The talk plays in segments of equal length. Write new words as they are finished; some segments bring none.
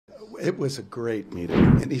It was a great meeting.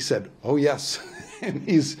 And he said, oh, yes. And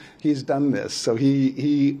he's done this. So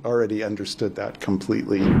he already understood that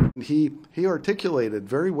completely. He articulated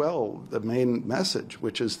very well the main message,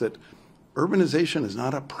 which is that urbanization is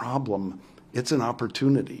not a problem. It's an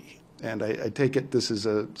opportunity. And I take it this is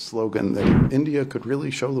a slogan that India could really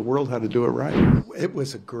show the world how to do it right. It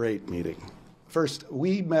was a great meeting. First,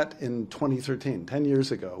 we met in 2013, 10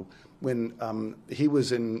 years ago, when he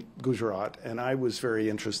was in Gujarat and I was very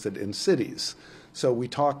interested in cities. So we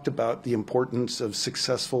talked about the importance of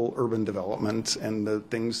successful urban development and the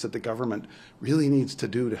things that the government really needs to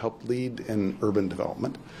do to help lead in urban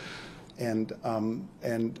development. And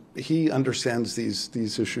he understands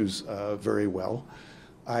these issues very well.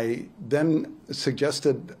 I then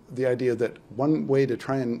suggested the idea that one way to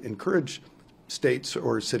try and encourage states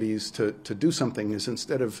or cities to do something is,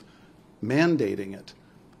 instead of mandating it,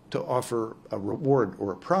 to offer a reward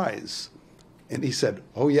or a prize. And he said,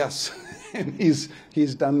 oh, yes. And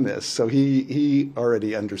he's done this. So he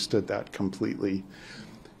already understood that completely.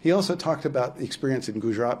 He also talked about the experience in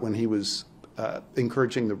Gujarat when he was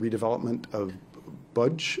encouraging the redevelopment of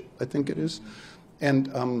Bhuj, I think it is. And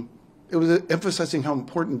it was emphasizing how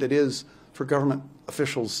important it is for government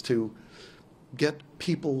officials to get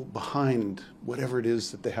people behind whatever it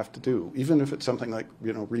is that they have to do, even if it's something like,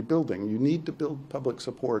 rebuilding. You need to build public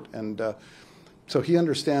support. And so he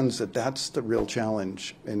understands that that's the real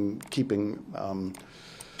challenge in keeping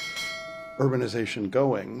urbanization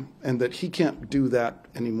going, and that he can't do that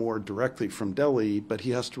anymore directly from Delhi, but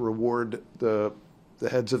he has to reward the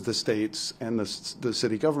heads of the states and the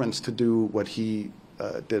city governments to do what he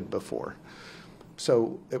did before.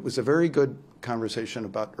 So it was a very good conversation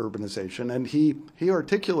about urbanization, and he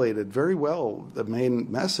articulated very well the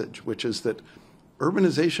main message, which is that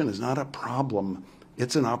urbanization is not a problem,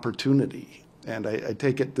 it's an opportunity. And I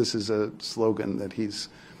take it this is a slogan that he's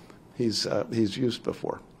used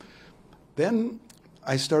before. Then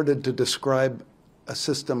I started to describe a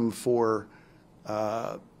system for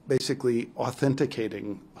basically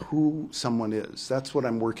authenticating who someone is. That's what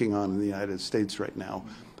I'm working on in the United States right now.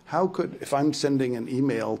 If I'm sending an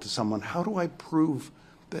email to someone, how do I prove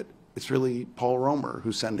that it's really Paul Romer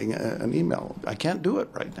who's sending an email? I can't do it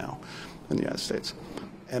right now in the United States.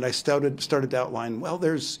 And I started to outline, well,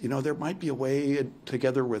 there might be a way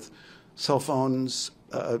together with cell phones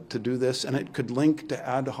to do this, and it could link to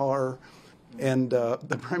Aadhaar. And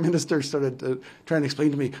the Prime Minister started trying to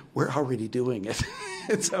explain to me, we're already doing it.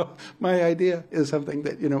 And so my idea is something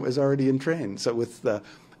that, is already in train. So with the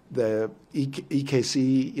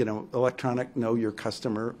EKC, electronic Know Your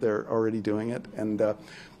Customer, they're already doing it. And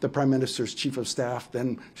the Prime Minister's Chief of Staff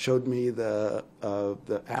then showed me the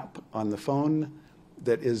app on the phone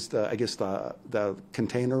that is the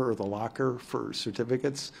container or the locker for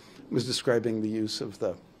certificates. It was describing the use of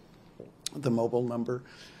the mobile number.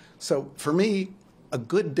 So for me, a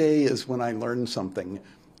good day is when I learn something,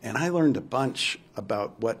 and I learned a bunch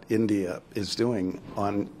about what India is doing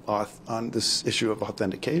on this issue of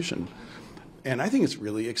authentication. And I think it's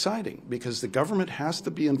really exciting because the government has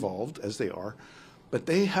to be involved, as they are, but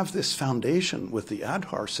they have this foundation with the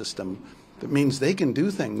Aadhaar system that means they can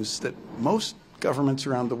do things that most governments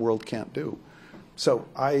around the world can't do. So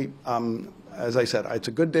as I said, it's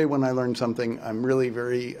a good day when I learn something. I'm really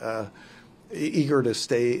very eager to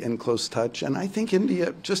stay in close touch. And I think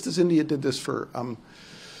India, just as India did this for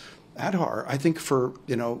Aadhaar, I think for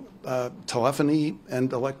telephony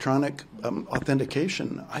and electronic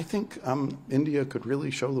authentication, I think India could really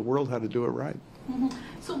show the world how to do it right. Mm-hmm.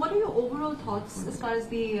 So what are your overall thoughts as far as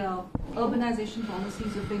the urbanization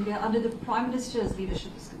policies of India under the Prime Minister's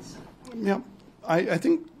leadership is concerned? Yeah, I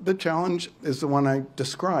think the challenge is the one I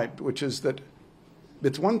described, which is that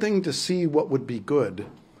it's one thing to see what would be good.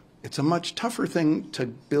 It's a much tougher thing to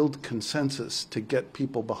build consensus to get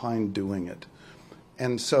people behind doing it.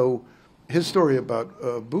 And so his story about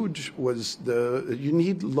Bhuj was you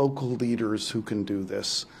need local leaders who can do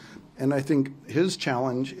this. And I think his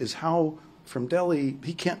challenge is how, from Delhi,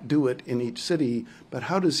 he can't do it in each city, but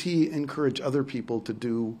how does he encourage other people to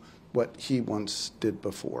do what he once did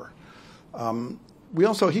before? He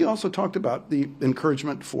also talked about the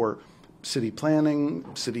encouragement for city planning,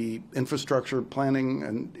 city infrastructure planning,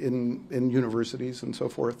 and in universities and so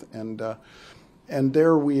forth. And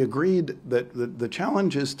there we agreed that the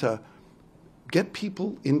challenge is to get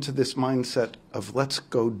people into this mindset of let's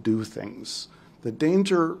go do things. The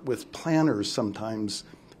danger with planners sometimes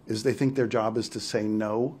is they think their job is to say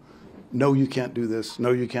no. No, you can't do this.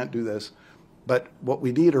 No, you can't do this. But what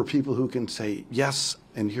we need are people who can say yes,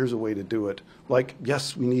 and here's a way to do it. Like,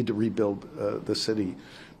 yes, we need to rebuild the city.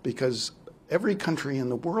 Because every country in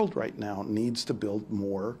the world right now needs to build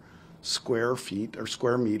more square feet or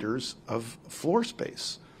square meters of floor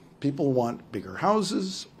space. People want bigger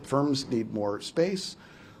houses. Firms need more space.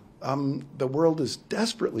 The world is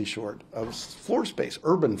desperately short of floor space,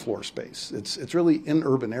 urban floor space. It's really in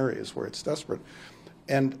urban areas where it's desperate.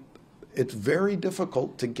 And it's very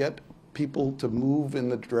difficult to get people to move in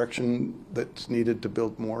the direction that's needed to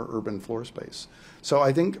build more urban floor space. So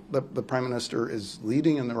I think the Prime Minister is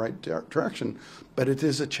leading in the right direction, but it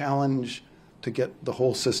is a challenge to get the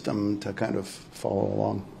whole system to kind of follow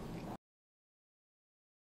along.